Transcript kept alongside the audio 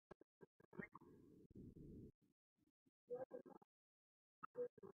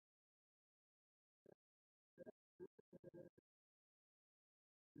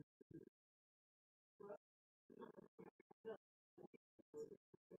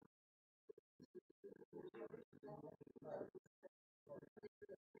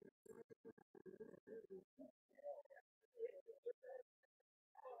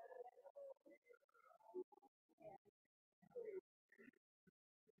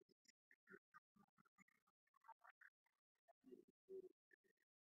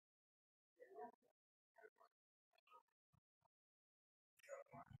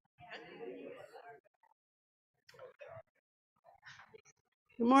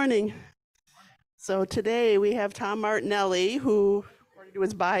Good morning. So today we have Tom Martinelli, who, according to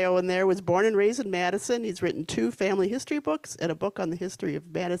his bio in there, was born and raised in Madison. He's written 2 family history books and a book on the history of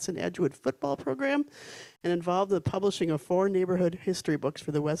Madison Edgewood football program, and involved in the publishing of 4 neighborhood history books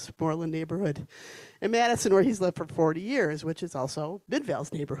for the Westmoreland Neighborhood in Madison, where he's lived for 40 years, which is also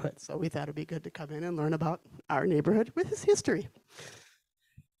Midvale's neighborhood. So we thought it'd be good to come in and learn about our neighborhood with his history.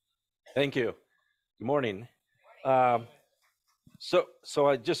 Thank you. Good morning. So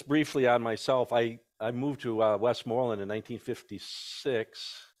I just briefly on myself, I moved to Westmoreland in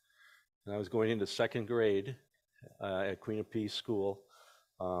 1956, and I was going into 2nd grade at Queen of Peace School.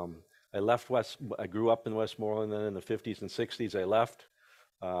 I grew up in Westmoreland, then in the 50s and 60s I left.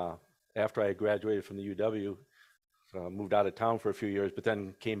 After I graduated from the UW, moved out of town for a few years, but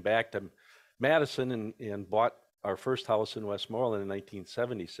then came back to Madison and bought our first house in Westmoreland in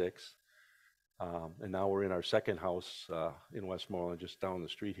 1976. And now we're in our 2nd house in Westmoreland, just down the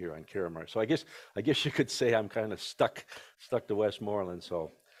street here on Caramar. So I guess you could say I'm kind of stuck to Westmoreland.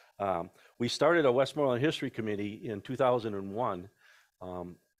 So we started a Westmoreland History Committee in 2001.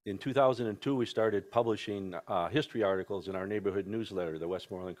 In 2002, we started publishing history articles in our neighborhood newsletter, the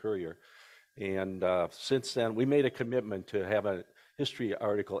Westmoreland Courier. And since then, we made a commitment to have a history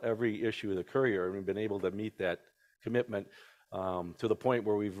article every issue of the Courier, and we've been able to meet that commitment. To the point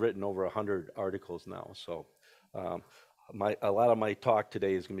where we've written over 100 articles now. So a lot of my talk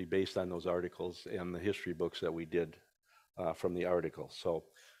today is going to be based on those articles and the history books that we did from the articles. So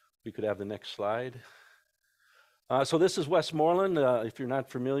we could have the next slide. So this is Westmoreland. If you're not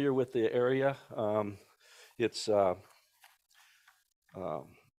familiar with the area, it's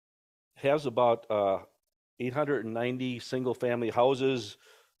has about 890 single-family houses,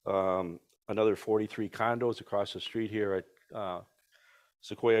 another 43 condos across the street here at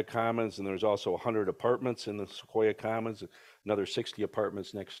Sequoya Commons, and there's also 100 apartments in the Sequoya Commons, another 60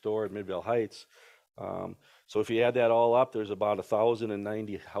 apartments next door at Midvale Heights. So if you add that all up, there's about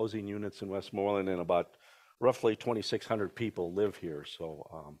 1,090 housing units in Westmoreland, and about roughly 2,600 people live here.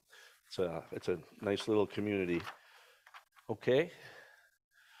 So it's a nice little community. Okay.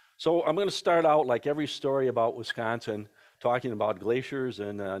 So I'm going to start out, like every story about Wisconsin, talking about glaciers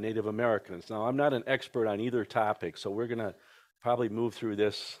and Native Americans. Now, I'm not an expert on either topic, so we're going to probably move through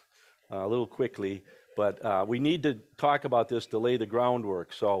this a little quickly, but we need to talk about this to lay the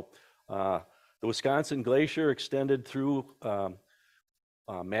groundwork. So the Wisconsin Glacier extended through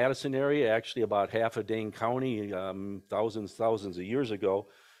Madison area, actually about half of Dane County, thousands of years ago.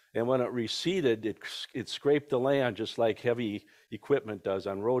 And when it receded, it scraped the land just like heavy equipment does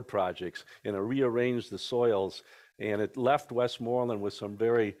on road projects, and it rearranged the soils. And it left Westmoreland with some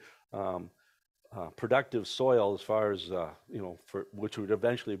very productive soil as far as, which would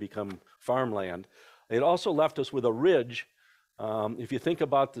eventually become farmland. It also left us with a ridge. If you think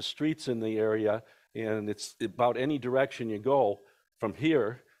about the streets in the area, and it's about any direction you go, from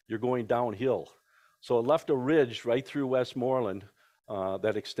here, you're going downhill. So it left a ridge right through Westmoreland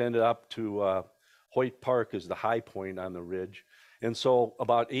that extended up to Hoyt Park is the high point on the ridge. And so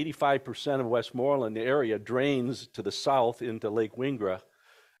about 85% of Westmoreland, the area, drains to the south into Lake Wingra.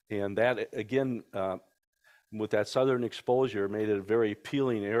 And that, again, with that southern exposure, made it a very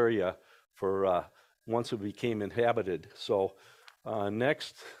appealing area for once it became inhabited. So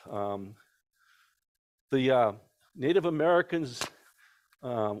next, the Native Americans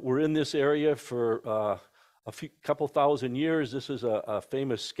were in this area for couple thousand years. This is a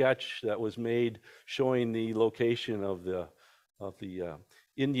famous sketch that was made showing the location of the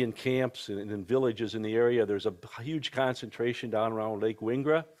Indian camps and villages in the area. There's a huge concentration down around Lake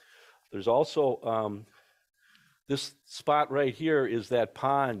Wingra. There's also this spot right here is that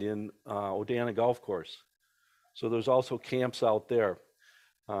pond in Odana Golf Course. So there's also camps out there.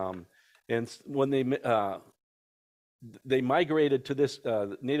 And when they migrated to this,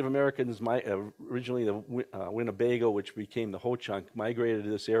 Native Americans, originally the Winnebago, which became the Ho-Chunk, migrated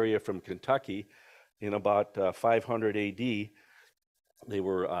to this area from Kentucky in about 500 AD. They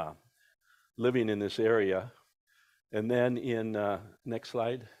were living in this area. And then in, next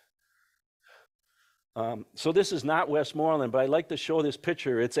slide. So this is not Westmoreland, but I'd like to show this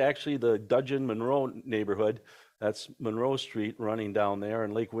picture. It's actually the Dudgeon Monroe neighborhood. That's Monroe Street running down there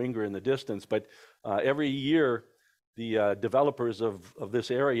and Lake Winger in the distance. But every year, the developers of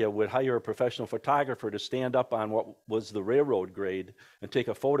this area would hire a professional photographer to stand up on what was the railroad grade and take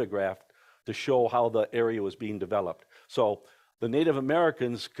a photograph to show how the area was being developed. So the Native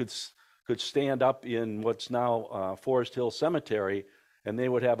Americans could stand up in what's now Forest Hill Cemetery, and they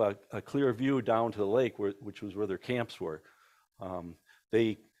would have a clear view down to the lake, which was where their camps were.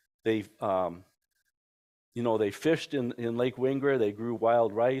 They fished in Lake Winger. They grew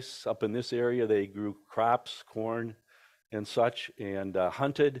wild rice. Up in this area, they grew crops, corn, and such, and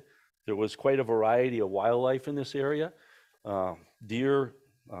hunted. There was quite a variety of wildlife in this area: deer,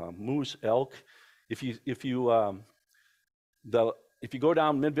 moose, elk. If you go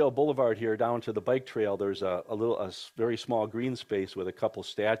down Midvale Boulevard here, down to the bike trail, there's a very small green space with a couple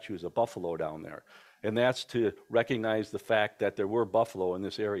statues of buffalo down there, and that's to recognize the fact that there were buffalo in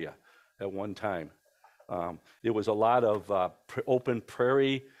this area at one time. It was a lot of open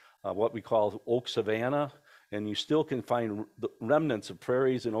prairie, what we call oak savanna, and you still can find the remnants of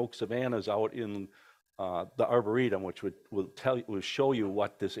prairies and oak savannas out in the Arboretum, which will show you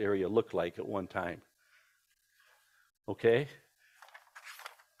what this area looked like at one time. Okay.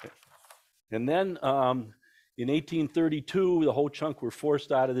 And then in 1832, the Ho-Chunk were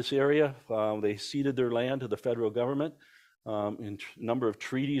forced out of this area. They ceded their land to the federal government in a number of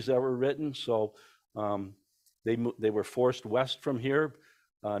treaties that were written. So they were forced west from here.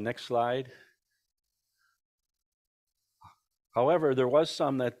 Next slide. However, there was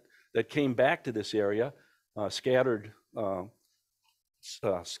some that came back to this area, scattered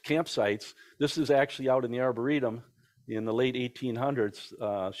campsites. This is actually out in the Arboretum in the late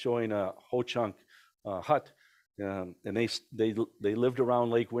 1800s, showing a Ho-Chunk hut, and they lived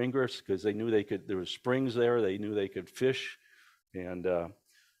around Lake Winger because they knew there was springs there. They knew they could fish, and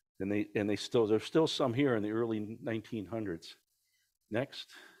there's still some here in the early 1900s. Next.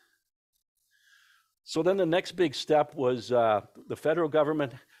 So then the next big step was the federal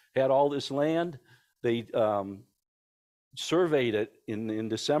government had all this land. They surveyed it in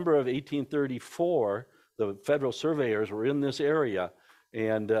December of 1834. The federal surveyors were in this area,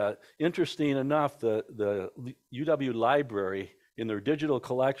 and interesting enough, the UW library in their digital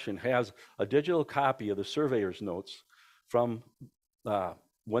collection has a digital copy of the surveyor's notes from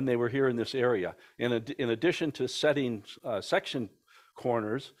when they were here in this area. In addition to setting section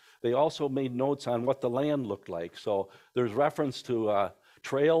corners, they also made notes on what the land looked like. So there's reference to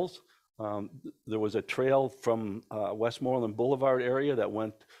trails. There was a trail from Westmoreland Boulevard area that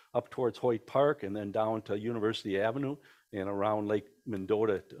went up towards Hoyt Park and then down to University Avenue and around Lake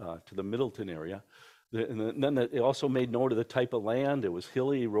Mendota to the Middleton area. And then they also made note of the type of land. It was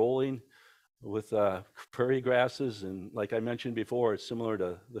hilly, rolling, with prairie grasses, and like I mentioned before, it's similar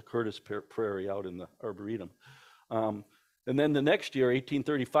to the Curtis Prairie out in the Arboretum. And then the next year,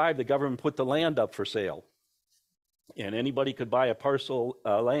 1835, the government put the land up for sale. And anybody could buy a parcel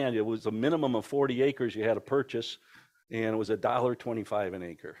land. It was a minimum of 40 acres you had to purchase, and it was $1.25 an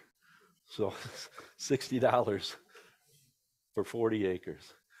acre. So $60 for 40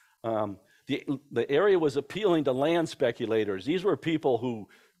 acres. The area was appealing to land speculators. These were people who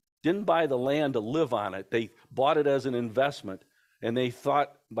didn't buy the land to live on it. They bought it as an investment, and they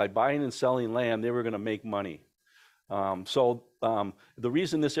thought by buying and selling land, they were going to make money. So the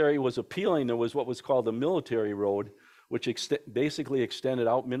reason this area was appealing, there was what was called the Military Road, which basically extended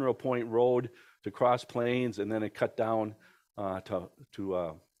out Mineral Point Road to Cross Plains, and then it cut down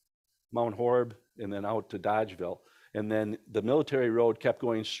to Mount Horeb, and then out to Dodgeville. And then the Military Road kept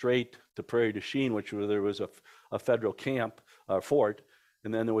going straight to Prairie du Chien, which there was a federal camp, fort.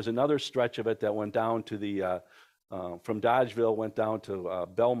 And then there was another stretch of it that went down to the from Dodgeville, went down to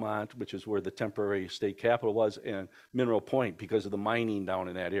Belmont, which is where the temporary state capital was, and Mineral Point, because of the mining down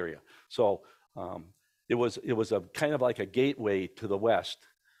in that area. So it was a kind of like a gateway to the west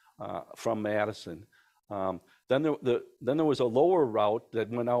from Madison. Then there was a lower route that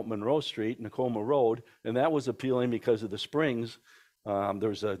went out Monroe Street, Nakoma Road, and that was appealing because of the springs.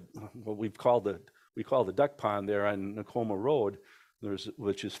 There's what we call the duck pond there on Nakoma Road,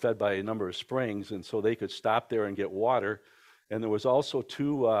 which is fed by a number of springs, and so they could stop there and get water. And there was also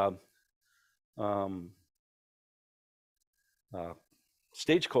two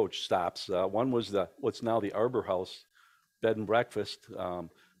stagecoach stops. One was what's now the Arbor House bed and breakfast,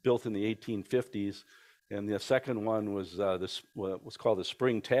 built in the 1850s, and the second one was what was called the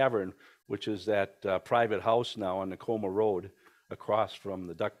Spring Tavern, which is that private house now on Nakoma Road across from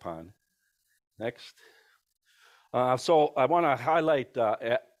the duck pond. Next. So I want to highlight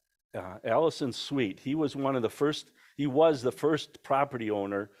Allison Sweet. He was the first property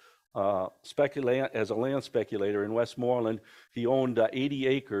owner as a land speculator in Westmoreland. He owned 80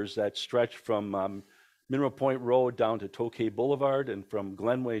 acres that stretched from Mineral Point Road down to Tokay Boulevard and from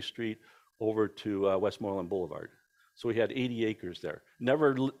Glenway Street over to Westmoreland Boulevard. So he had 80 acres there.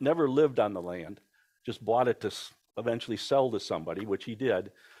 Never lived on the land, just bought it to eventually sell to somebody, which he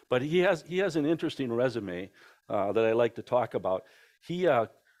did. But he has an interesting resume that I like to talk about. He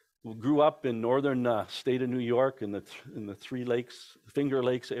grew up in northern state of New York in the Finger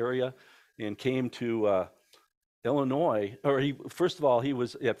Lakes area, and came to Illinois. First of all, he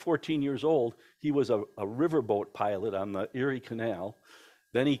was at 14 years old. He was a riverboat pilot on the Erie Canal.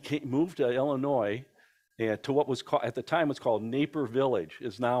 Then he moved to Illinois, and to what was called at the time was called Naper Village,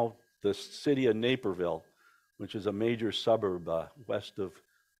 is now the city of Naperville, which is a major suburb west of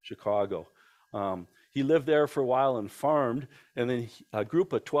Chicago. He lived there for a while and farmed, and then a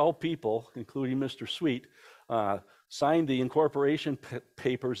group of 12 people, including Mr. Sweet, signed the incorporation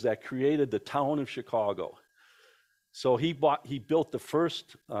papers that created the town of Chicago. So he built the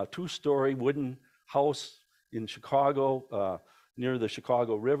first two-story wooden house in Chicago near the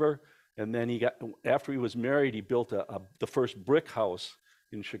Chicago River, and then after he was married, he built the first brick house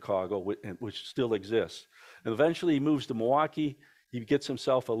in Chicago, which still exists. And eventually he moves to Milwaukee. He gets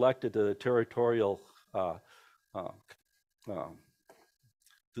himself elected to the territorial the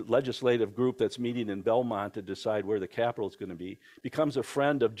legislative group that's meeting in Belmont to decide where the capital is going to be. Becomes a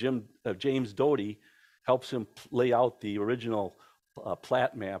friend of James Doty, helps him lay out the original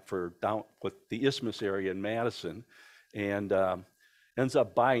plat map for down with the Isthmus area in Madison, and ends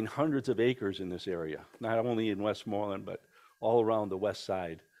up buying hundreds of acres in this area, not only in Westmoreland, but all around the west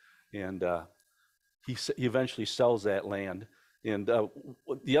side. And he eventually sells that land. And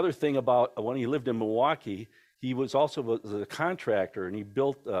the other thing about when he lived in Milwaukee, he was also a contractor, and he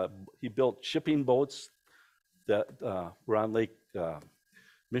built shipping boats that were on Lake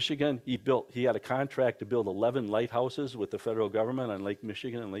Michigan. He had a contract to build 11 lighthouses with the federal government on Lake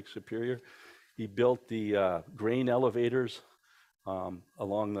Michigan and Lake Superior. He built the grain elevators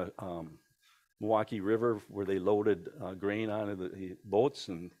along the Milwaukee River, where they loaded grain onto the boats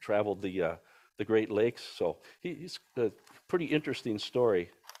and traveled the Great Lakes. So he's a pretty interesting story.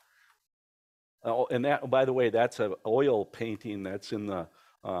 And that, by the way, that's an oil painting that's in the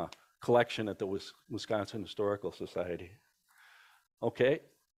collection at the Wisconsin Historical Society. Okay.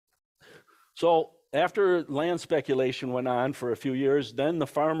 So after land speculation went on for a few years, then the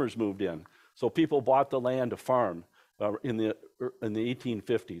farmers moved in. So people bought the land to farm in the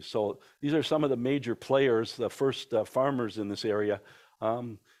 1850s. So these are some of the major players, the first farmers in this area.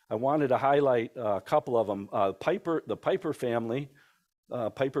 I wanted to highlight a couple of them. The Piper family,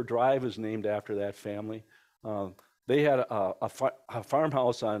 Piper Drive is named after that family. They had a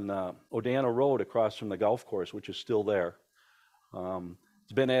farmhouse on Odana Road across from the golf course, which is still there.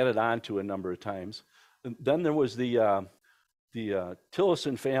 It's been added on to a number of times. And then there was the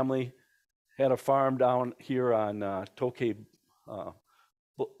Tillison family, had a farm down here on Tokay, on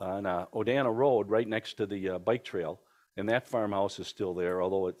Odana Road, right next to the bike trail. And that farmhouse is still there,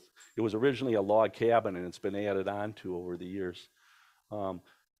 although it was originally a log cabin, and it's been added on to over the years.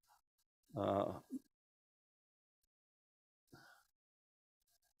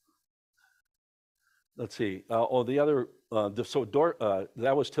 Let's see. The other,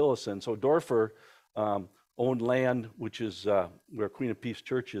 that was Tillison. So Dorfer owned land, which is where Queen of Peace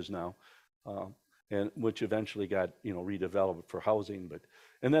Church is now, and which eventually got redeveloped for housing.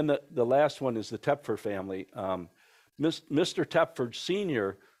 And then the last one is the Tepfer family. Mr. Tepfer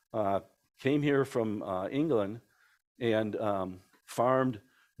Sr. Came here from England and farmed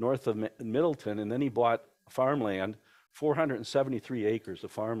north of Middleton, and then he bought farmland, 473 acres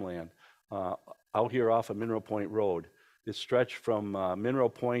of farmland out here off of Mineral Point Road. It stretched from Mineral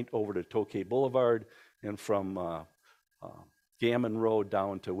Point over to Tokay Boulevard, and from Gammon Road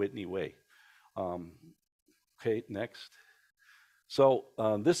down to Whitney Way. Okay, next. So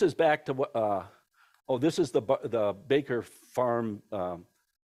this is back to this is the Baker Farm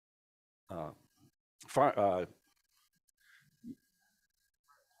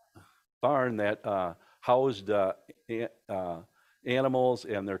barn that housed animals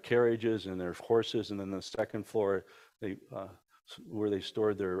and their carriages and their horses, and then the second floor where they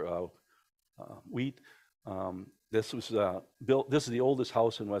stored their wheat. This was built. This is the oldest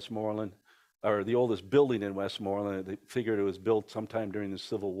house in Westmoreland, or the oldest building in Westmoreland. They figured it was built sometime during the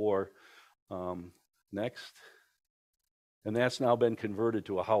Civil War. Next. And that's now been converted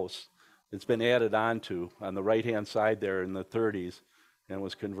to a house. It's been added on the right-hand side there in the 30s, and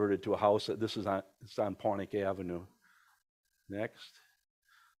was converted to a house. It's on Pawnick Avenue. Next.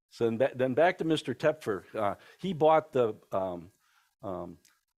 So then back to Mr. Tepfer. He bought the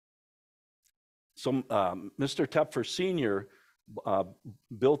Mr. Tepfer Sr.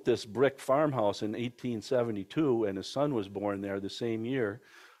 Built this brick farmhouse in 1872, and his son was born there the same year,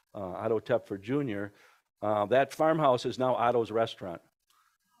 Otto Tepfer Jr. That farmhouse is now Otto's restaurant.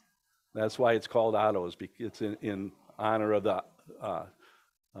 That's why it's called Otto's, because it's in honor of the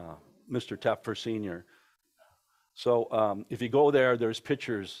Mr. Tepfer Sr. So if you go there, there's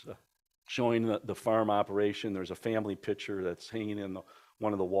pictures showing the farm operation. There's a family picture that's hanging in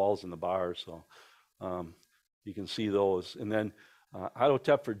one of the walls in the bar, so you can see those. And then Otto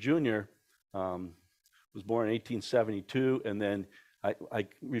Tepfer Jr. Was born in 1872, and then I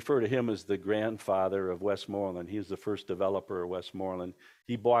refer to him as the grandfather of Westmoreland. He was the first developer of Westmoreland.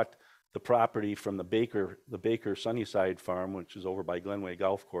 He bought the property from the Baker Sunnyside farm, which is over by Glenway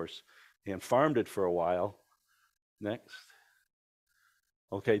Golf Course, and farmed it for a while. Next.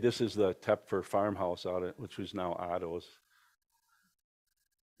 Okay, this is the Tepfer farmhouse which is now Otto's.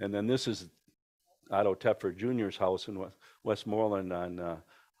 And then this is Otto Tepfer Jr.'s house in Westmoreland on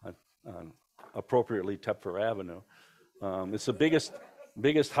appropriately Tepfer Avenue. It's the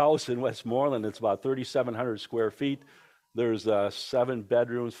biggest house in Westmoreland. It's about 3,700 square feet. There's 7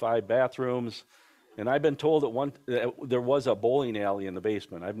 bedrooms, 5 bathrooms, and I've been told that there was a bowling alley in the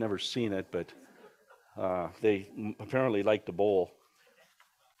basement. I've never seen it, but they apparently like to bowl.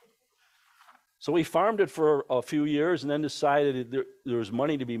 So we farmed it for a few years and then decided there was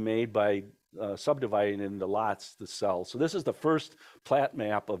money to be made by subdividing it into lots to sell. So this is the first plat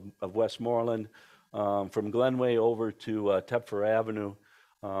map of Westmoreland, from Glenway over to Tepfer Avenue.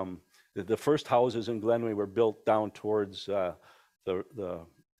 The first houses in Glenway were built down towards the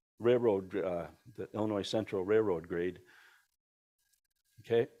railroad, the Illinois Central Railroad grade.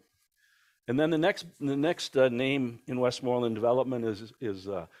 Okay, and then the next name in Westmoreland development is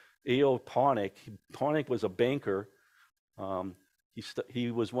A.O. Pawnick. Pawnick was a banker.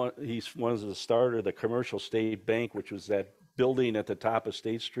 He's one of the starter of the Commercial State Bank, which was that building at the top of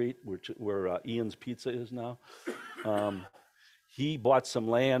State Street, where Ian's Pizza is now. He bought some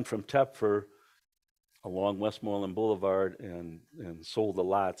land from Tepfer along Westmoreland Boulevard and sold the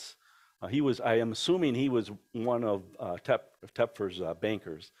lots. I am assuming he was one of Tepfer's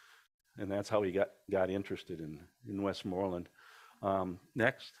bankers, and that's how he got interested in Westmoreland.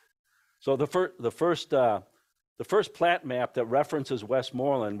 Next. So the first plat map that references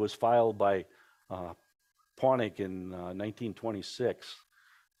Westmoreland was filed by Pawnick in 1926.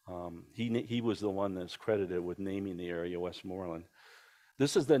 He was the one that's credited with naming the area Westmoreland.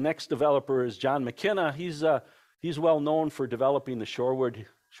 This is the next developer is John McKenna. He's well known for developing the Shorewood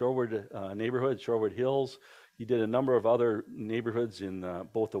neighborhood, Shorewood Hills. He did a number of other neighborhoods in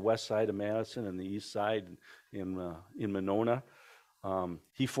both the west side of Madison and the east side in Monona.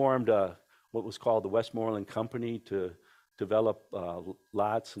 He formed what was called the Westmoreland Company to develop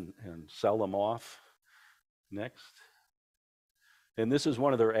lots and sell them off. Next. And this is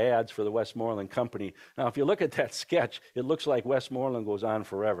one of their ads for the Westmoreland Company. Now, if you look at that sketch, it looks like Westmoreland goes on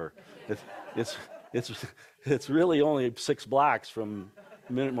forever. It's really only 6 blocks from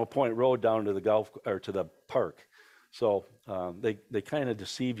Minimal Point Road down to the park. So they kind of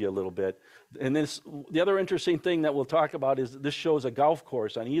deceive you a little bit. And the other interesting thing that we'll talk about is this shows a golf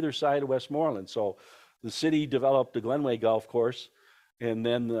course on either side of Westmoreland. So the city developed the Glenway Golf Course, and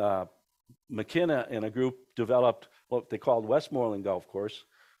then McKenna and a group developed what they called Westmoreland Golf Course,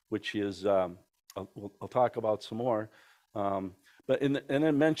 which is, I'll talk about some more. And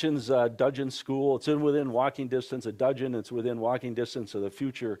it mentions Dudgeon School. It's within walking distance of Dudgeon. It's within walking distance of the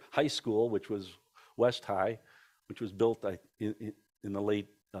future high school, which was West High, which was built in the late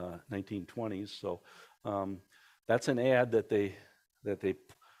 1920s. So that's an ad that they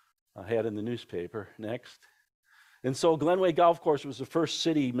had in the newspaper. Next. And so Glenway Golf Course was the first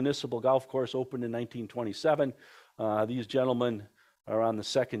city municipal golf course opened in 1927. These gentlemen are on the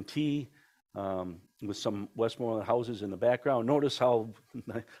second tee with some Westmoreland houses in the background. Notice how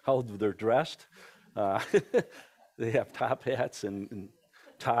they're dressed. They have top hats and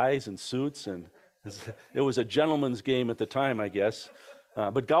ties and suits, and it was a gentleman's game at the time, I guess.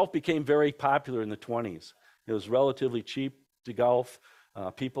 But golf became very popular in the 20s. It was relatively cheap to golf.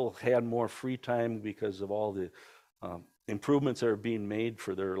 People had more free time because of all the improvements that are being made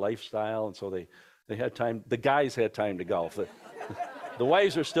for their lifestyle, and so they had time. The guys had time to golf. The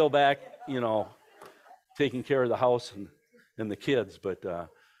wives are still back, taking care of the house and the kids. But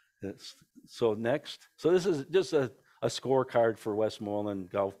so next. So this is just a scorecard for Westmoreland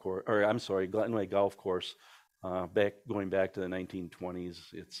Golf Course, Glenway Golf Course, going back to the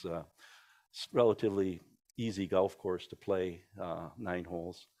 1920s. It's relatively easy golf course to play, 9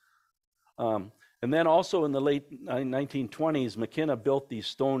 holes. And then also in the late 1920s, McKenna built these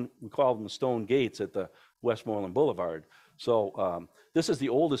stone, we call them stone gates at the Westmoreland Boulevard. So this is the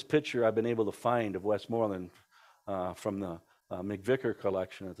oldest picture I've been able to find of Westmoreland from the McVicker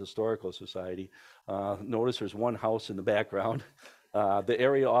collection at the Historical Society. Notice there's one house in the background. The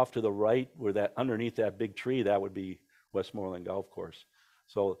area off to the right, where that underneath that big tree, that would be Westmoreland Golf Course.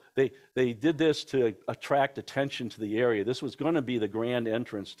 So they did this to attract attention to the area. This was going to be the grand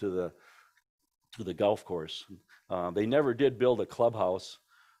entrance to the golf course. They never did build a clubhouse.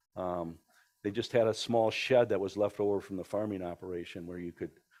 They just had a small shed that was left over from the farming operation where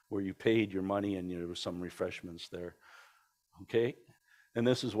you paid your money and there was some refreshments there. Okay, and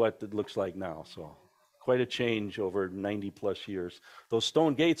this is what it looks like now. So quite a change over 90 plus years. Those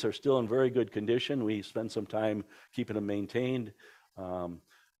stone gates are still in very good condition. We spend some time keeping them maintained, and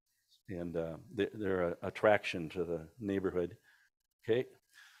they're an attraction to the neighborhood. Okay,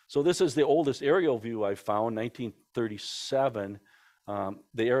 so this is the oldest aerial view I found, 1937.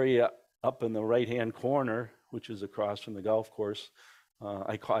 The area up in the right-hand corner, which is across from the golf course,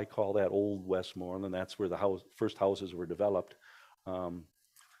 I call that Old Westmoreland. That's where the first houses were developed. The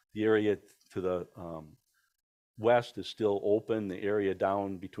area to the west is still open. The area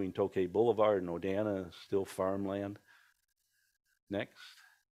down between Tokay Boulevard and Odana is still farmland. Next.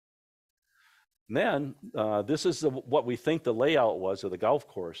 And then this is what we think the layout was of the golf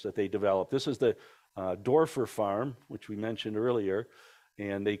course that they developed. This is the Dorfer Farm, which we mentioned earlier,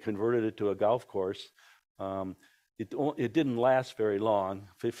 and they converted it to a golf course. It didn't last very long,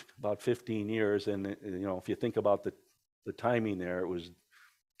 about 15 years, and if you think about the timing there, it was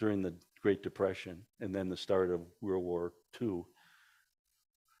during the Great Depression and then the start of World War II.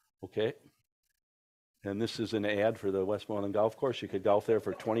 Okay, and this is an ad for the Westmoreland Golf Course. You could golf there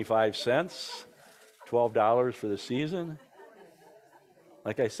for 25 cents, $12 for the season.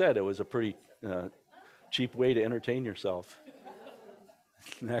 Like I said, it was a pretty cheap way to entertain yourself.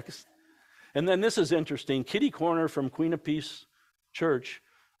 Next. And then this is interesting, kitty corner from Queen of Peace Church.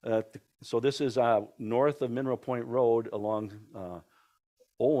 So this is north of Mineral Point Road along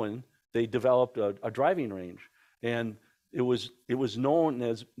Owen. They developed a driving range, and it was known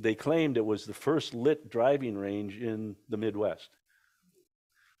as, they claimed it was the first lit driving range in the Midwest.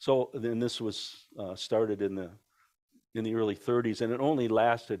 So then this was started in the early 30s, and it only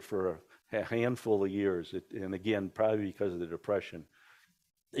lasted for a handful of years. And again, probably because of the Depression.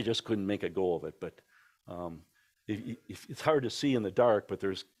 They just couldn't make a go of it. But it's hard to see in the dark, but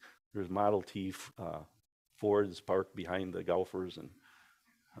there's Model T Fords parked behind the golfers. And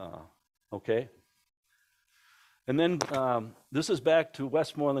okay. And then this is back to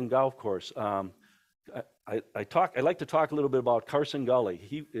Westmoreland Golf Course. I like to talk a little bit about Carson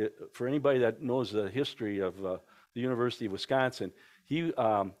Gully. For anybody that knows the history of the University of Wisconsin, he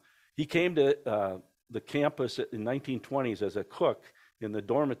came to the campus in 1920s as a cook in the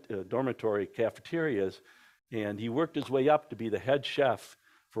dormitory cafeterias, and he worked his way up to be the head chef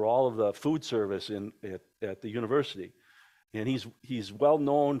for all of the food service at the university. And he's well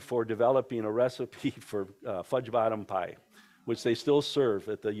known for developing a recipe for fudge bottom pie, which they still serve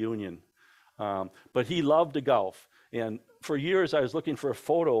at the Union. But he loved to golf, and for years I was looking for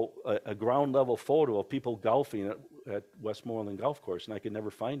a ground level photo of people golfing at Westmoreland Golf Course, and I could never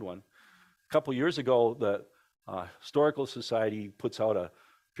find one. A couple years ago, the Historical Society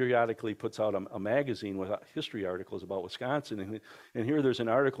periodically puts out a magazine with history articles about Wisconsin, and here there's an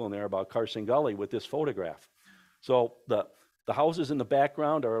article in there about Carson Gully with this photograph. So the houses in the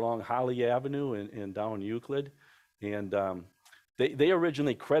background are along Holly Avenue and down Euclid, and they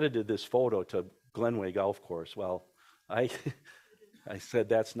originally credited this photo to Glenway Golf Course. Well, I said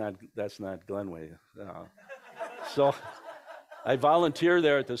that's not Glenway. So I volunteer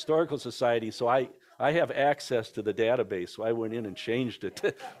there at the Historical Society, so I have access to the database, so I went in and changed it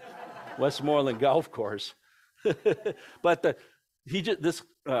to Westmoreland Golf Course. But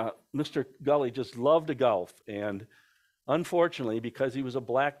Mr. Gully just loved to golf, and unfortunately, because he was a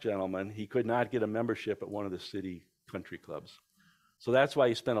black gentleman, he could not get a membership at one of the city country clubs. So that's why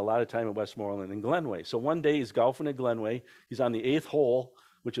he spent a lot of time at Westmoreland and Glenway. So one day he's golfing at Glenway. He's on the 8th hole,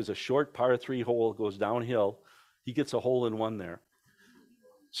 which is a short par 3 hole, goes downhill. He gets a hole in one there.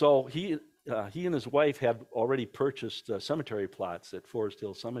 So he and his wife had already purchased cemetery plots at Forest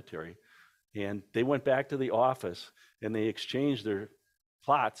Hill Cemetery, and they went back to the office and they exchanged their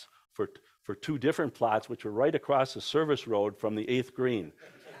plots for 2 different plots, which were right across the service road from the 8th green.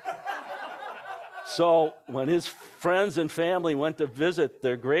 So when his friends and family went to visit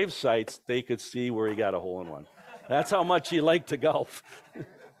their grave sites, they could see where he got a hole in one. That's how much he liked to golf.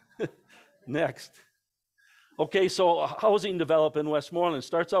 Next. Okay, so housing development in Westmoreland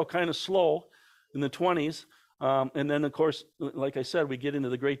starts out kind of slow. in the 20s. And then, of course, like I said, we get into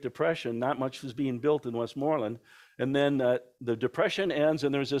the Great Depression. Not much was being built in Westmoreland. And then the Depression ends,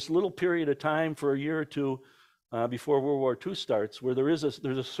 and there's this little period of time for a year or two before World War II starts where there's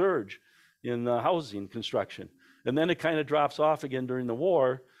a surge in housing construction. And then it kind of drops off again during the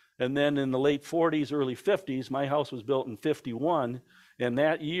war. And then in the late 40s, early 50s, my house was built in 51. And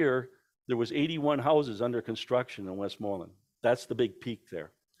that year, there was 81 houses under construction in Westmoreland. That's the big peak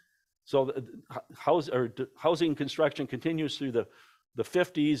there. So housing construction continues through the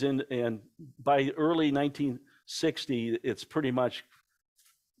 50s, and by early 1960, it's pretty much,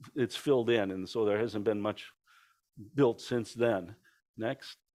 it's filled in. And so there hasn't been much built since then.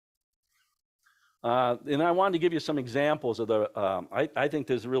 Next. And I wanted to give you some examples of the, I think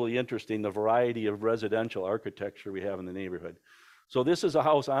this is really interesting, the variety of residential architecture we have in the neighborhood. So this is a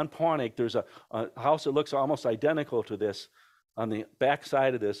house on Pawnee. There's a house that looks almost identical to this on the back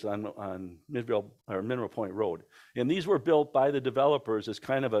side of this on Mineral Point Road. And these were built by the developers as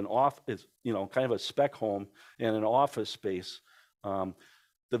kind of kind of a spec home and an office space.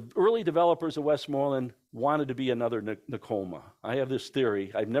 The early developers of Westmoreland wanted to be another Nakoma. I have this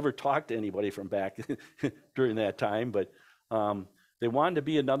theory. I've never talked to anybody from back during that time, but they wanted to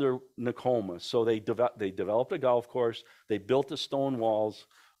be another Nakoma. So they developed a golf course. They built the stone walls,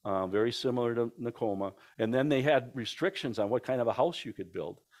 very similar to Nakoma. And then they had restrictions on what kind of a house you could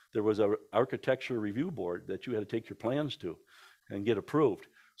build. There was an architecture review board that you had to take your plans to and get approved.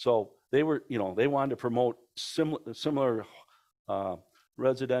 So they were, they wanted to promote similar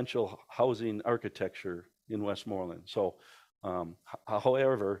residential housing architecture in Westmoreland. So,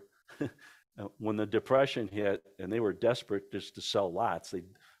 however, when the Depression hit and they were desperate just to sell lots,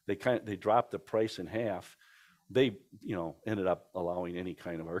 they dropped the price in half. They, ended up allowing any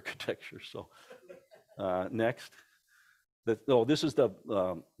kind of architecture. So, next, this is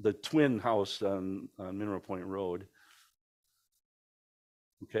the twin house on Mineral Point Road.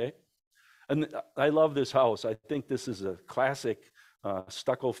 Okay, and I love this house. I think this is a classic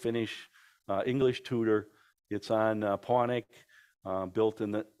stucco finish, English Tudor. It's on Pawnee, built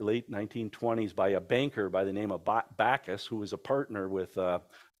in the late 1920s by a banker by the name of Bacchus, who was a partner with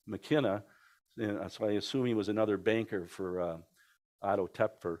McKenna. And so I assume he was another banker for Otto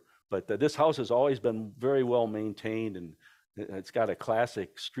Tepfer. But this house has always been very well maintained, and it's got a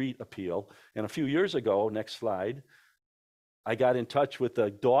classic street appeal. And a few years ago, next slide, I got in touch with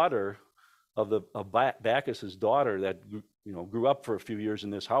the daughter of Bacchus's daughter that grew up for a few years in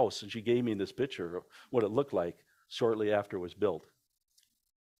this house, and she gave me this picture of what it looked like shortly after it was built.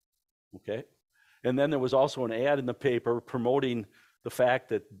 Okay, and then there was also an ad in the paper promoting the fact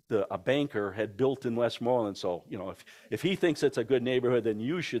that a banker had built in Westmoreland. So if he thinks it's a good neighborhood, then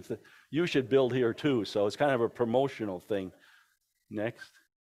you should build here too. So it's kind of a promotional thing. Next.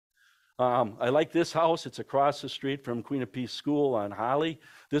 I like this house. It's across the street from Queen of Peace School on Holly.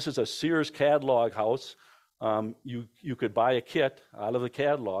 This is a Sears catalog house. You could buy a kit out of the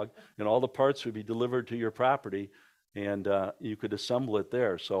catalog, and all the parts would be delivered to your property, and you could assemble it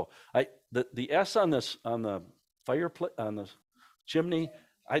there. So the S on the fireplace on the chimney,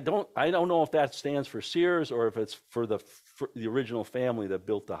 I don't know if that stands for Sears or if it's for the original family that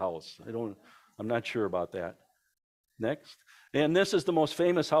built the house. I'm not sure about that. Next. And this is the most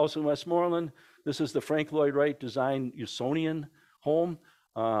famous house in Westmoreland. This is the Frank Lloyd Wright designed Usonian home.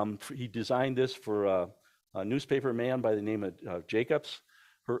 He designed this for a newspaper man by the name of Jacobs,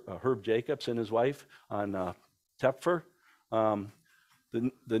 Herb Jacobs, and his wife on Tepfer.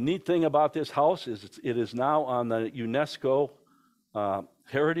 The neat thing about this house is it is now on the UNESCO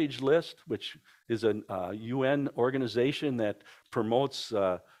Heritage List, which is a UN organization that promotes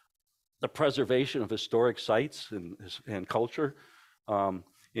the preservation of historic sites and culture.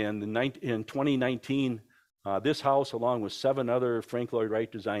 In 2019, this house, along with 7 other Frank Lloyd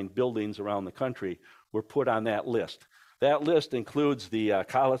Wright designed buildings around the country, were put on that list. That list includes the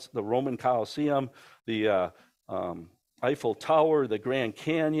Roman Colosseum, the Eiffel Tower, the Grand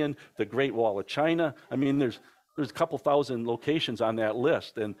Canyon, the Great Wall of China. I mean, there's a couple thousand locations on that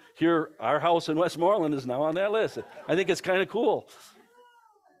list. And here, our house in Westmoreland is now on that list. I think it's kind of cool.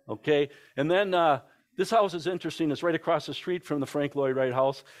 Okay, and then this house is interesting. It's right across the street from the Frank Lloyd Wright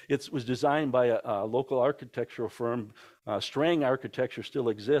house. It was designed by a local architectural firm. Strang Architecture still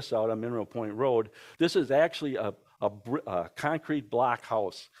exists out on Mineral Point Road. This is actually a concrete block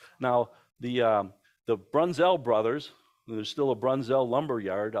house. Now, the Brunzell brothers, there's still a Brunzell lumber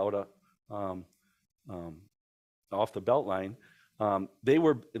yard out off the Beltline.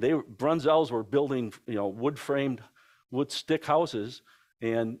 Brunzells were building, wood-framed, wood stick houses.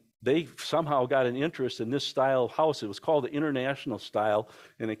 And they somehow got an interest in this style of house. It was called the International style,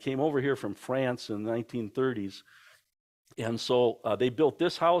 and it came over here from France in the 1930s. And so they built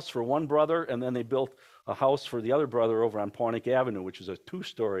this house for one brother, and then they built a house for the other brother over on Pawnick Avenue, which is a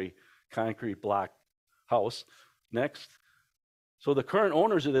 2-story concrete block house. Next. So the current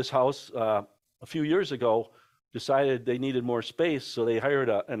owners of this house, a few years ago, decided they needed more space, so they hired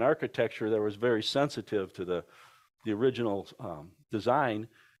an architecture that was very sensitive to the original design,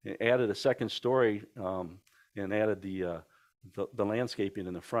 and added a second story and added the landscaping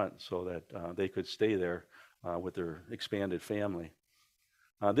in the front so that they could stay there with their expanded family.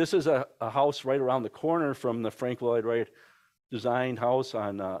 This is a house right around the corner from the Frank Lloyd Wright designed house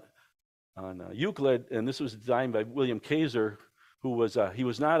on Euclid, and this was designed by William Kaiser, who was he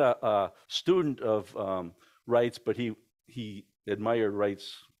was not a student of Wright's, but he admired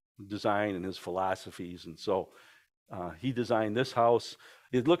Wright's design and his philosophies, and so he designed this house.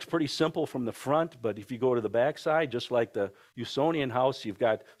 It looks pretty simple from the front, but if you go to the back side, just like the Usonian house, you've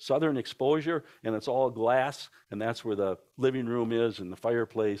got southern exposure, and it's all glass, and that's where the living room is and the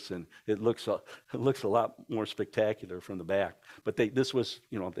fireplace, and it looks a lot more spectacular from the back. But this was,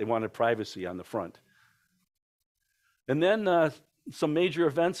 they wanted privacy on the front. And then some major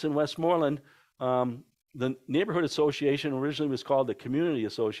events in Westmoreland. The Neighborhood Association, originally was called the Community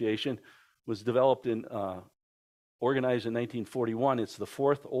Association, was developed in organized in 1941. It's the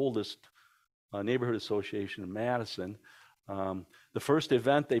 4th oldest neighborhood association in Madison. The first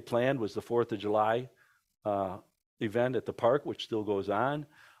event they planned was the 4th of July event at the park, which still goes on.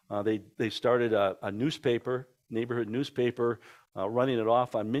 They started a newspaper, neighborhood newspaper, running it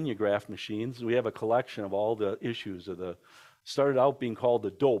off on mimeograph machines. We have a collection of all the issues of started out being called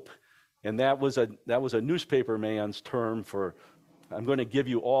the Dope, and that was a newspaper man's term for, I'm going to give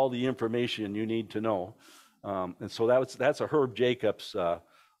you all the information you need to know. And so that's a Herb Jacobs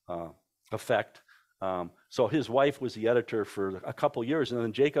effect. So his wife was the editor for a couple years, and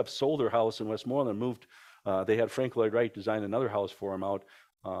then Jacobs sold her house in Westmoreland, moved. They had Frank Lloyd Wright design another house for him out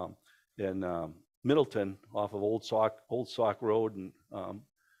in Middleton off of Old Sauk Road and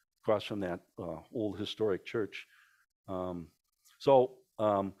across from that old historic church. Then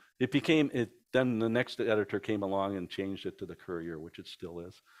the next editor came along and changed it to the Courier, which it still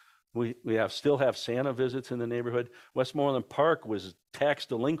is. We still have Santa visits in the neighborhood. Westmoreland Park was tax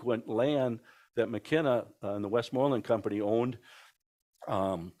delinquent land that McKenna and the Westmoreland Company owned.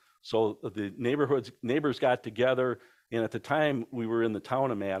 So the neighbors got together, and at the time we were in the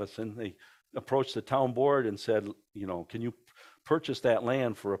town of Madison. They approached the town board and said, can you purchase that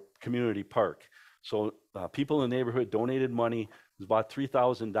land for a community park? So people in the neighborhood donated money. It was about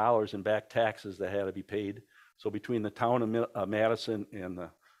 $3,000 in back taxes that had to be paid. So between the town of Madison and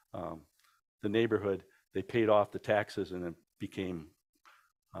the neighborhood, they paid off the taxes, and it became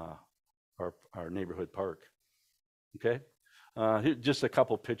our neighborhood park. Okay, here, just a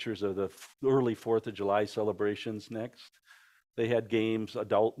couple pictures of the early 4th of July celebrations. Next, they had games,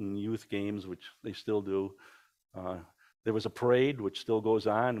 adult and youth games, which they still do. There was a parade, which still goes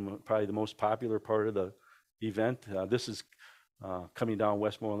on, probably the most popular part of the event. This is coming down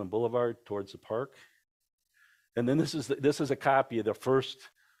Westmoreland Boulevard towards the park. And then this is a copy of the first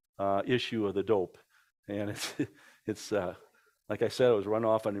issue of the Dope, and it's like I said, it was run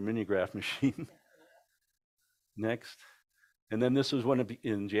off on a mimeograph machine. Next, and then this was when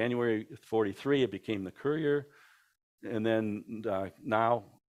in January '43 it became the Courier, and then now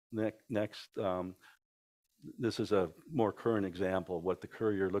next this is a more current example of what the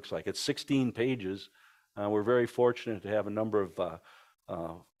Courier looks like. It's 16 pages. We're very fortunate to have a number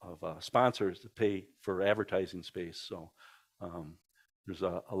of sponsors to pay for advertising space. So. There's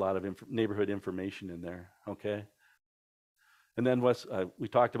a lot of neighborhood information in there, okay? And then we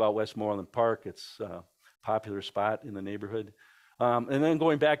talked about Westmoreland Park. It's a popular spot in the neighborhood. And then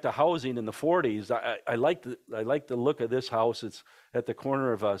going back to housing in the 40s, I like the look of this house. It's at the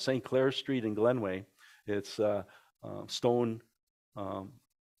corner of St. Clair Street and Glenway. It's stone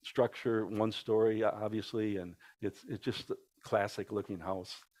structure, 1 story, obviously, and it's just a classic looking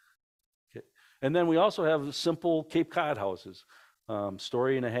house. Okay. And then we also have simple Cape Cod houses.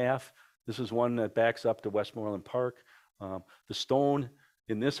 Story and a half. This is one that backs up to Westmoreland Park. The stone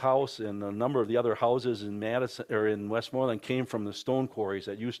in this house and a number of the other houses in Madison or in Westmoreland came from the stone quarries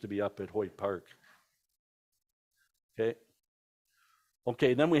that used to be up at Hoyt Park.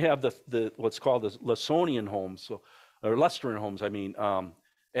 Okay. Then we have the what's called the Lusonian homes, or Lutheran homes. I mean,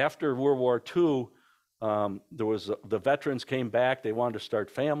 after World War II, there was the veterans came back. They wanted to start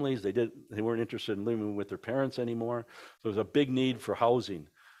families. They weren't interested in living with their parents anymore. So there was a big need for housing.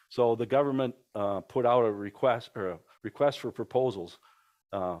 So the government put out a request for proposals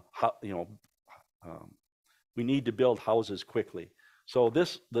you know, we need to build houses quickly. So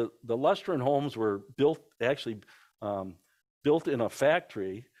the Lustron homes were built, actually built in a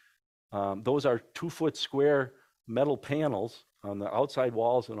factory. Those are 2-foot square metal panels on the outside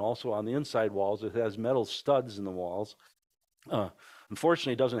walls and also on the inside walls. It has metal studs in the walls.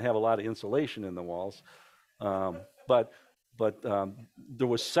 Unfortunately, it doesn't have a lot of insulation in the walls. But there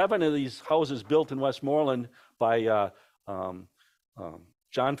was 7 of these houses built in Westmoreland by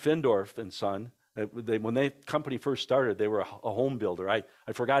John Findorf and Son. When the company first started, they were a home builder. I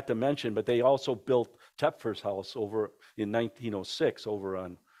forgot to mention, but they also built Tepfer's house over in 1906 over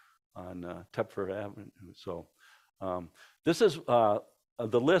on Tepfer Avenue. So this is the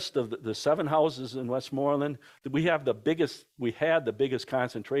list of the 7 houses in Westmoreland. We had the biggest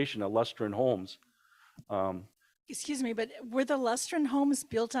concentration of Lustron homes. Excuse me, but were the Lustron homes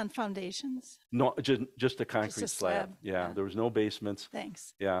built on foundations? No, just a concrete Just a slab. Yeah, there was no basements.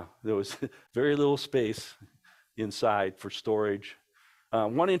 Thanks. Yeah, there was very little space inside for storage.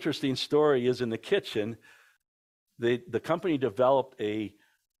 One interesting story is in the kitchen, the company developed a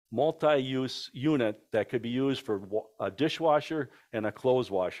multi-use unit that could be used for a dishwasher and a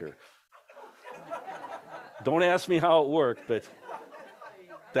clothes washer. Don't ask me how it worked, but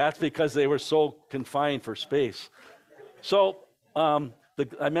that's because they were so confined for space. So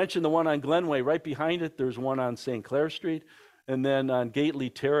I mentioned the one on Glenway. Right behind it, there's one on St. Clair Street. And then on Gately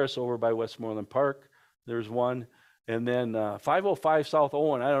Terrace over by Westmoreland Park, there's one. And then 505 South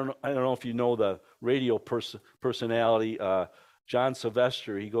Owen, I don't know if you know the radio personality, John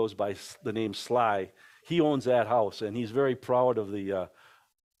Sylvester. He goes by the name Sly. He owns that house, and he's very proud of the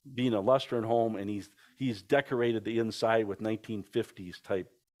being a Lustron home, and he's decorated the inside with 1950s type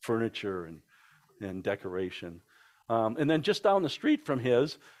furniture and decoration. And then just down the street from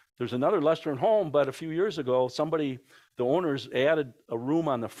his, there's another Lustron home, but a few years ago, the owners added a room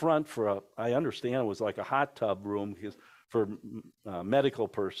on the front for I understand it was like a hot tub room for medical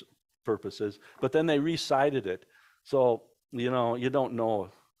purposes, but then they re-sided it. So, you don't know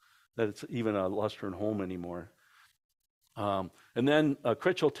that it's even a Lustron home anymore. And then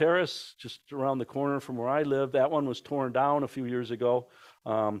Critchell Terrace, just around the corner from where I live, that one was torn down a few years ago.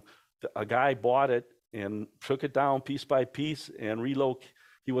 A guy bought it and took it down piece by piece and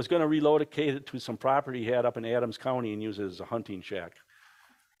he was going to relocate it to some property he had up in Adams County and use it as a hunting shack.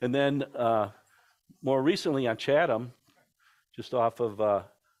 And then more recently on Chatham, just off of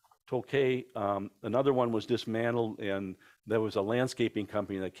Tokay, another one was dismantled, and there was a landscaping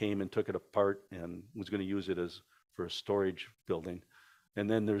company that came and took it apart and was going to use it for a storage building. And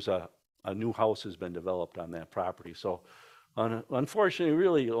then there's a new house has been developed on that property. So unfortunately, we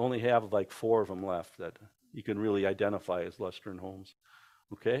really only have like 4 of them left that you can really identify as Lustron homes.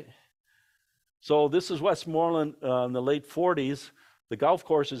 Okay. So this is Westmoreland in the late 40s. The golf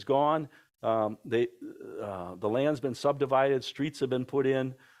course is gone. The land's been subdivided. Streets have been put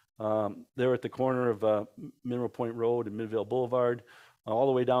in. They're at the corner of Mineral Point Road and Midvale Boulevard, all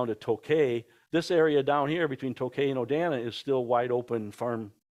the way down to Tokay. This area down here between Tokay and Odana is still wide open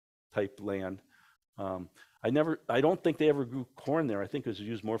farm type land. I don't think they ever grew corn there. I think it was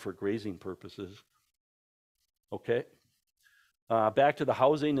used more for grazing purposes. Okay. Back to the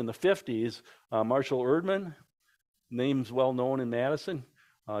housing in the 50s, Marshall Erdman, name's well known in Madison,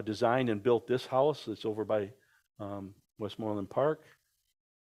 designed and built this house. It's over by Westmoreland Park.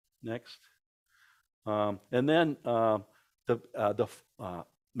 Next. And then the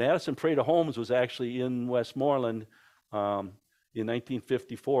Madison Parade of Homes was actually in Westmoreland in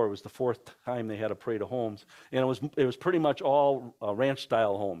 1954. It was the 4th time they had a parade of homes, and it was pretty much all ranch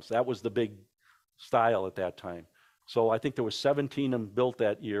style homes. That was the big style at that time. So I think there was 17 of them built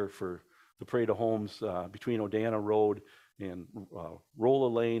that year for the parade of homes between Odana Road and Rolla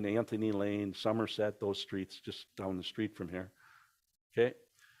Lane, Anthony Lane, Somerset, those streets just down the street from here. Okay.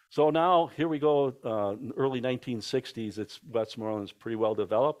 So now here we go, early 1960s. Westmoreland's pretty well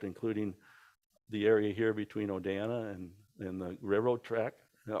developed, including the area here between Odana and the railroad track.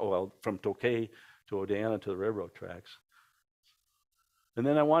 Well, from Tokay to Odana to the railroad tracks. And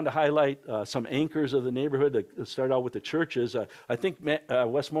then I wanted to highlight some anchors of the neighborhood. To start out with the churches. I think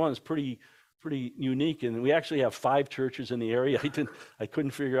Westmoreland is pretty unique, and we actually have 5 churches in the area. I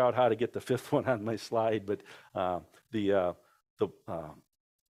couldn't figure out how to get the 5th one on my slide, but the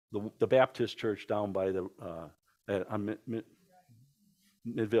Baptist church down by on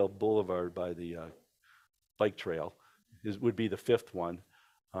Midvale Boulevard by the bike trail would be the 5th one.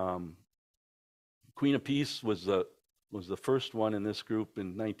 Queen of Peace was the first one in this group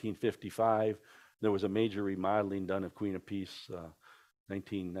in 1955. There was a major remodeling done of Queen of Peace,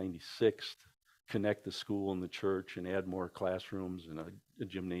 1996. connect the school and the church and add more classrooms and a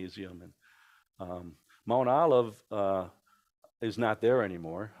gymnasium. And Mount Olive is not there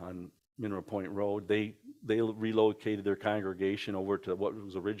anymore on Mineral Point Road. They relocated their congregation over to what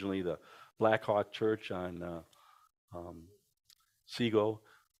was originally the Black Hawk Church on Seago.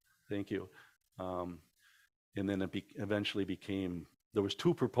 Thank you. And then it eventually became, there was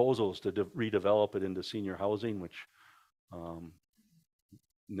 2 proposals to redevelop it into senior housing, which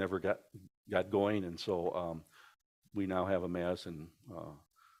never got going. And so we now have a Madison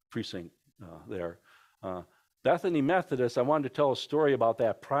precinct there. Bethany Methodist, I wanted to tell a story about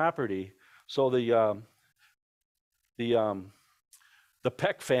that property. So the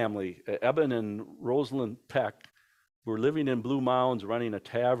Peck family, Eben and Rosalind Peck, were living in Blue Mounds, running a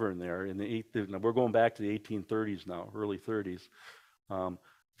tavern there in we're going back to the 1830s now, early 30s.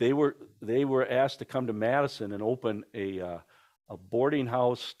 They were asked to come to Madison and open a boarding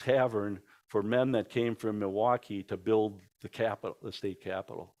house tavern for men that came from Milwaukee to build the state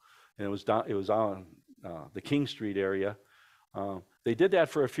capitol, and it was on the King Street area. They did that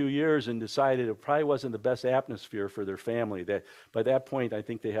for a few years and decided it probably wasn't the best atmosphere for their family. That by that point, I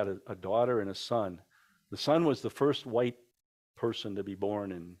think they had a daughter and a son. The son was the first white person to be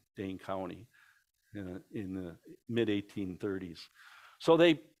born in Dane County in the mid-1830s. So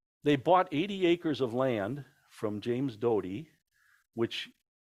they bought 80 acres of land from James Doty, which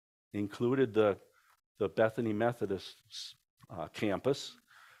included the Bethany Methodist campus.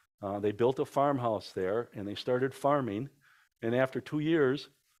 They built a farmhouse there, and they started farming. And after 2 years,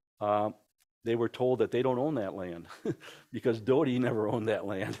 they were told that they don't own that land because Doty never owned that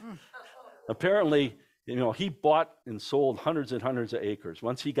land. Apparently, he bought and sold hundreds and hundreds of acres.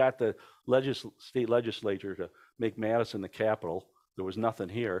 Once he got the state legislature to make Madison the capital, there was nothing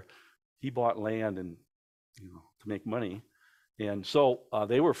here. He bought land and to make money. And so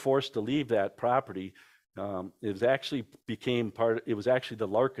they were forced to leave that property. It was actually the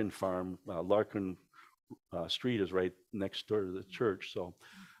Larkin farm. Larkin Street is right next door to the church.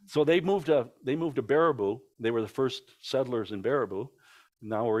 So they moved to Baraboo. They were the first settlers in Baraboo.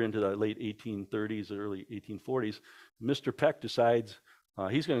 Now we're into the late 1830s, early 1840s. Mr. Peck decides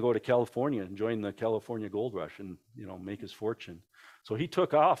he's going to go to California and join the California Gold Rush and make his fortune. So he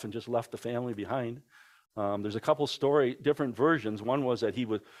took off and just left the family behind. There's a couple different versions. One was that he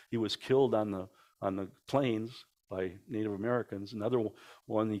was killed on the plains by Native Americans. Another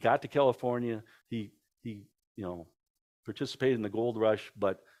one, he got to California, he participated in the gold rush,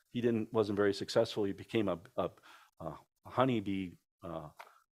 but he wasn't very successful. He became a honeybee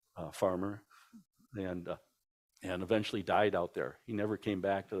farmer and eventually died out there. He never came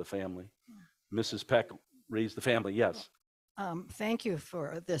back to the family. Mrs. Peck raised the family. Yes. Thank you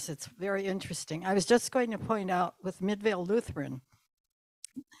for this. It's very interesting. I was just going to point out with Midvale Lutheran,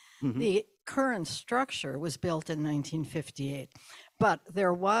 the current structure was built in 1958, but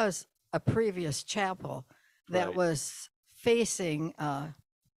there was a previous chapel that was facing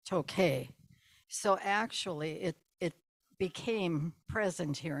Tokay. So actually it became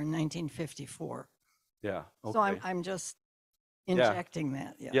present here in 1954. Yeah. Okay. So I'm just injecting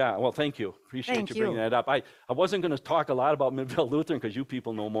that. Yeah. Well, thank you. Appreciate you bringing that up. I wasn't going to talk a lot about Midvale Lutheran because you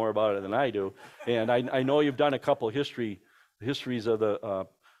people know more about it than I do, and I know you've done a couple histories of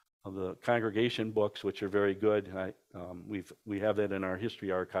the congregation books, which are very good. We have that in our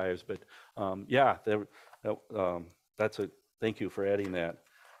history archives. But thank you for adding that.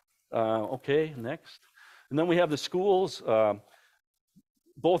 Okay, next, and then we have the schools.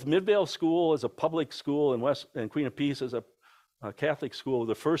 Both Midvale School as a public school and Queen of Peace as a Catholic school,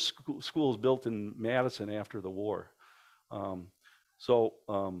 the first schools built in Madison after the war. I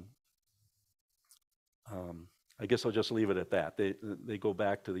guess I'll just leave it at that. They go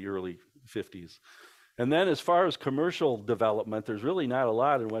back to the early 50s. And then as far as commercial development, there's really not a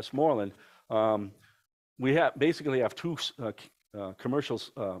lot in Westmoreland. We basically have 2 commercial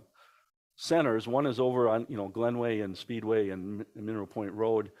centers. One is over on Glenway and Speedway and Mineral Point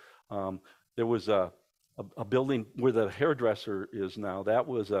Road. There was a building where the hairdresser is now. That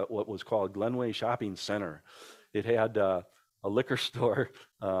was what was called Glenway Shopping Center. It had a liquor store,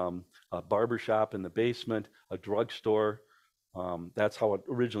 a barber shop in the basement, a drugstore. That's how it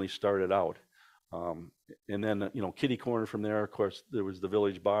originally started out. And then kitty corner from there, of course, there was the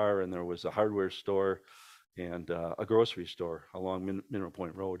Village Bar, and there was a hardware store and a grocery store along Mineral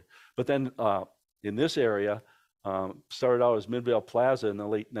Point Road. But then in this area, started out as Midvale Plaza in the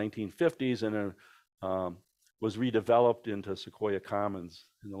late 1950s, and then was redeveloped into Sequoia Commons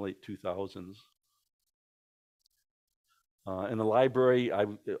in the late 2000s. And the library,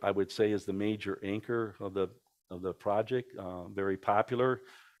 I would say, is the major anchor of the project. Very popular.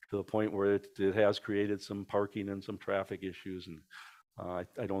 to the point where it has created some parking and some traffic issues. And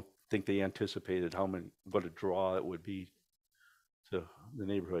I don't think they anticipated what a draw it would be to the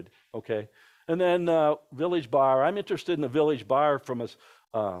neighborhood. Okay. And then Village Bar. I'm interested in the Village Bar from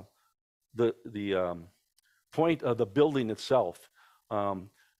the point of the building itself.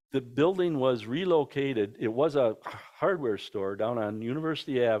 The building was relocated. It was a hardware store down on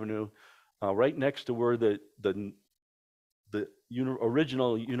University Avenue, right next to where the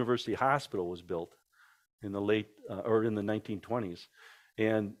original University Hospital was built in the late or in the 1920s.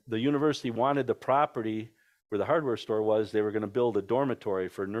 And the university wanted the property where the hardware store was. They were going to build a dormitory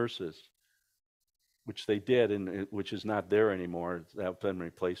for nurses, which they did, and which is not there anymore. That's been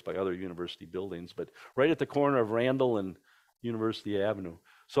replaced by other university buildings, but right at the corner of Randall and University Avenue.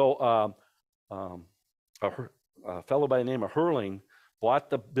 So a fellow by the name of Hurling bought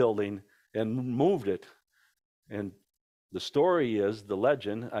the building and moved it. And the story is, the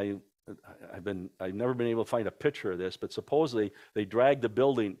legend, I've never been able to find a picture of this, but supposedly they dragged the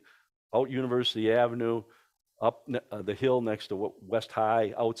building out University Avenue, up the hill next to West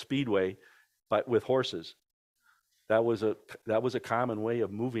High, out Speedway, but with horses. That was a common way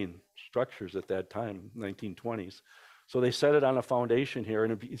of moving structures at that time, 1920s. So they set it on a foundation here,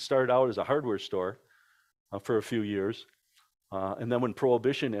 and it started out as a hardware store for a few years. And then when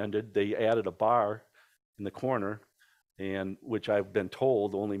Prohibition ended, they added a bar in the corner, and which I've been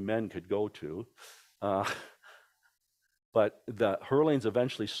told only men could go to. But the Hurlings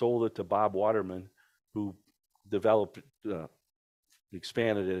eventually sold it to Bob Waterman, who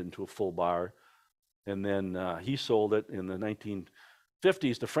expanded it into a full bar. And then he sold it in the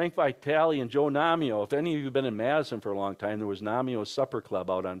 1950s to Frank Vitale and Joe Namio. If any of you have been in Madison for a long time, there was Namio's Supper Club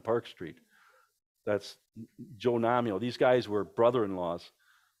out on Park Street. That's Joe Namio. These guys were brother-in-laws.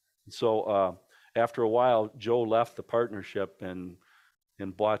 So after a while, Joe left the partnership and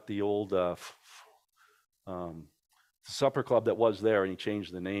bought the old supper club that was there, and he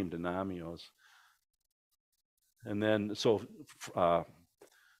changed the name to Namio's. And then, so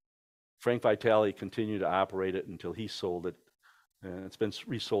Frank Vitale continued to operate it until he sold it. And it's been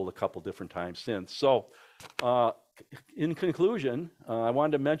resold a couple different times since. So in conclusion, I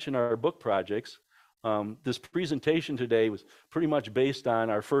wanted to mention our book projects. This presentation today was pretty much based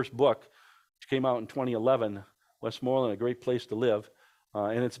on our first book, which came out in 2011, Westmoreland, A Great Place to Live.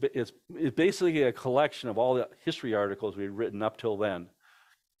 And it's basically a collection of all the history articles we'd written up till then.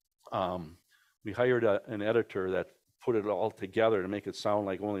 We hired an editor that put it all together to make it sound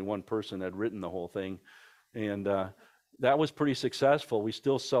like only one person had written the whole thing. And that was pretty successful. We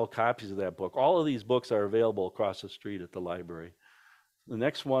still sell copies of that book. All of these books are available across the street at the library. The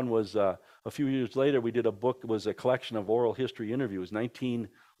next one was a few years later, we did a book. It was a collection of oral history interviews. 19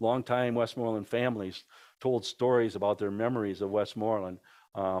 longtime Westmoreland families told stories about their memories of Westmoreland.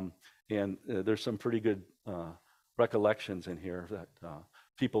 And there's some pretty good recollections in here that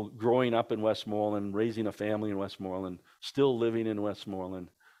people growing up in Westmoreland, raising a family in Westmoreland, still living in Westmoreland.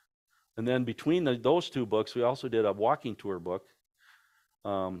 And then between those two books, we also did a walking tour book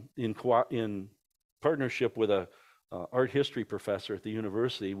in partnership with a art history professor at the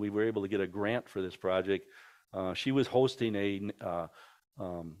university. We were able to get a grant for this project. She was hosting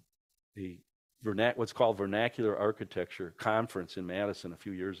what's called Vernacular Architecture Conference in Madison a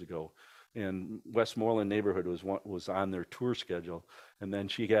few years ago. And Westmoreland Neighborhood was on their tour schedule. And then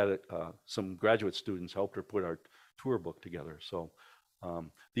she got some graduate students helped her put our tour book together. So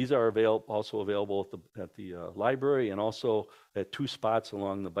these are also available at the library, and also at 2 spots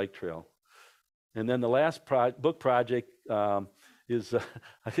along the bike trail. And then the last book project is a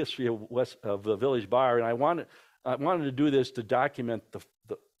history of the Village Bar. And I wanted to do this to document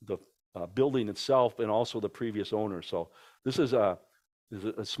the building itself and also the previous owner. So this is a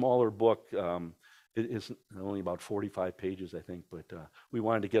smaller book. It is only about 45 pages, I think, but we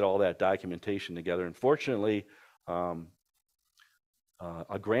wanted to get all that documentation together. And fortunately, a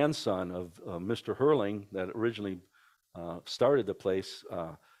grandson of Mr. Hurling that originally started the place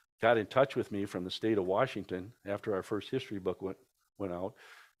got in touch with me from the state of Washington after our first history book went out,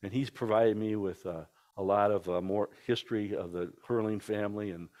 and he's provided me with a lot of more history of the Hurling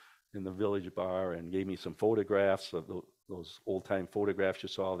family and in the Village Bar, and gave me some photographs of those old-time photographs you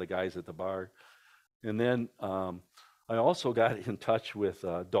saw of the guys at the bar. And then I also got in touch with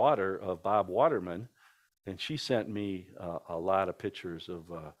a daughter of Bob Waterman, and she sent me a lot of pictures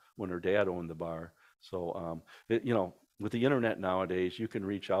of when her dad owned the bar. So, with the internet nowadays, you can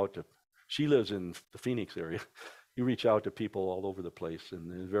reach out to, she lives in the Phoenix area. You reach out to people all over the place, and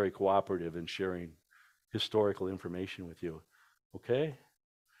they're very cooperative in sharing historical information with you. Okay?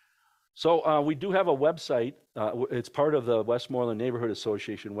 So we do have a website. It's part of the Westmoreland Neighborhood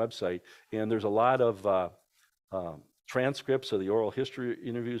Association website, and there's a lot of transcripts of the oral history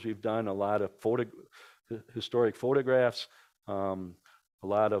interviews we've done, a lot of historic photographs, a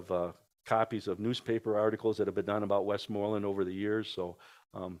lot of copies of newspaper articles that have been done about Westmoreland over the years. So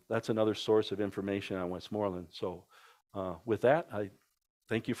that's another source of information on Westmoreland. So with that, I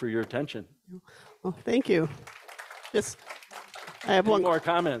thank you for your attention. Well, thank you. Just, I have Any one more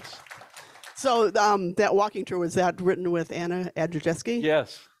comments? So that walking tour, was that written with Anna Adrzejewski?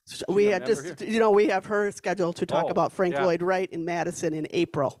 Yes. We She's a had member just, here. we have her scheduled to talk Oh, about Frank yeah. Lloyd Wright in Madison in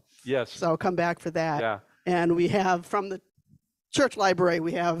April. Yes. So come back for that. Yeah. And we have from the church library,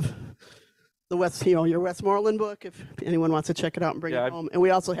 we have the your Westmoreland book, if anyone wants to check it out and bring Yeah, it home. And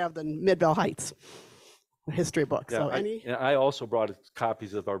we also have the Midvale Heights history book. Yeah, So and I also brought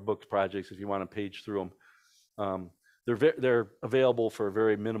copies of our book projects if you want to page through them. They're available for a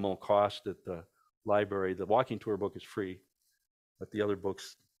very minimal cost at the library. The walking tour book is free, but the other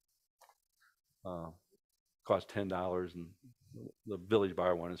books cost $10, and the Village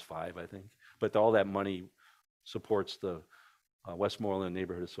Bar one is $5, I think. But all that money supports the Westmoreland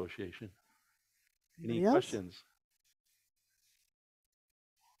Neighborhood Association. Any Anybody else? questions?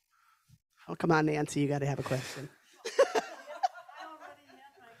 Oh, come on, Nancy, you got to have a question.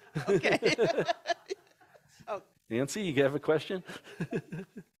 Okay. Nancy, you have a question?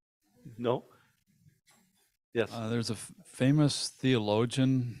 No? Yes. There's a famous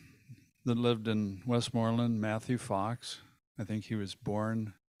theologian that lived in Westmoreland, Matthew Fox. I think he was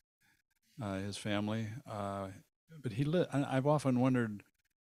born, his family. But he lived, I've often wondered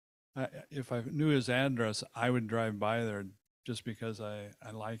if I knew his address, I would drive by there just because I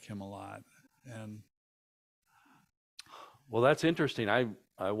like him a lot. And Well, that's interesting. I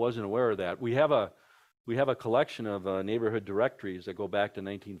wasn't aware of that. We have a collection of neighborhood directories that go back to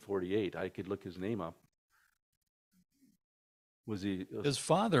 1948. I could look his name up. Was he? his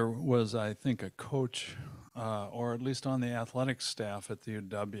father was, I think, a coach, or at least on the athletic staff at the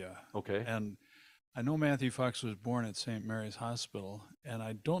UW. Okay. And I know Matthew Fox was born at St. Mary's Hospital, and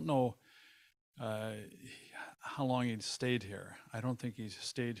I don't know how long he stayed here. I don't think he's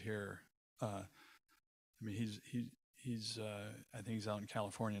stayed here. I mean, he's I think he's out in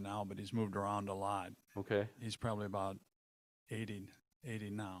California now, but he's moved around a lot. Okay. He's probably about 80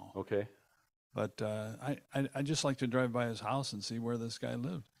 now. Okay. But I just like to drive by his house and see where this guy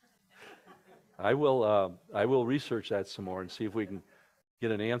lived. I will research that some more and see if we can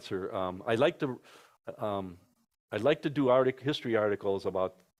get an answer. I'd like to do history articles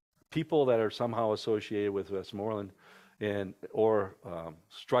about people that are somehow associated with Westmoreland, or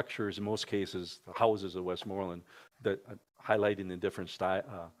structures, in most cases, houses of Westmoreland, that highlighting the different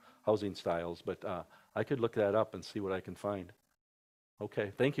housing styles. But I could look that up and see what I can find.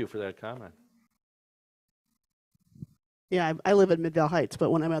 Okay, thank you for that comment. Yeah, I live in Midvale Heights,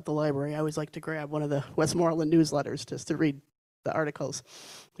 but when I'm at the library, I always like to grab one of the Westmoreland newsletters just to read the articles.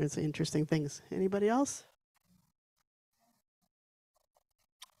 There's interesting things. Anybody else?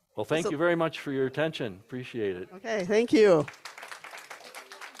 Well, thank you very much for your attention. Appreciate it. Okay, thank you.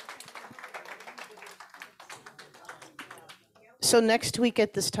 So next week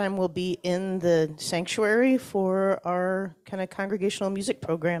at this time, we'll be in the sanctuary for our kind of congregational music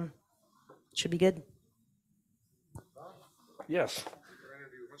program. Should be good. Yes. You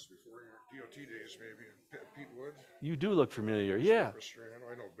interviewed us before your DOT days, maybe, Pete Wood. You do look familiar. Yeah. Strand.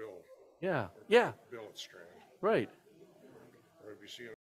 I know Bill. Yeah. Yeah. Bill at Strand. Right. Or have you seen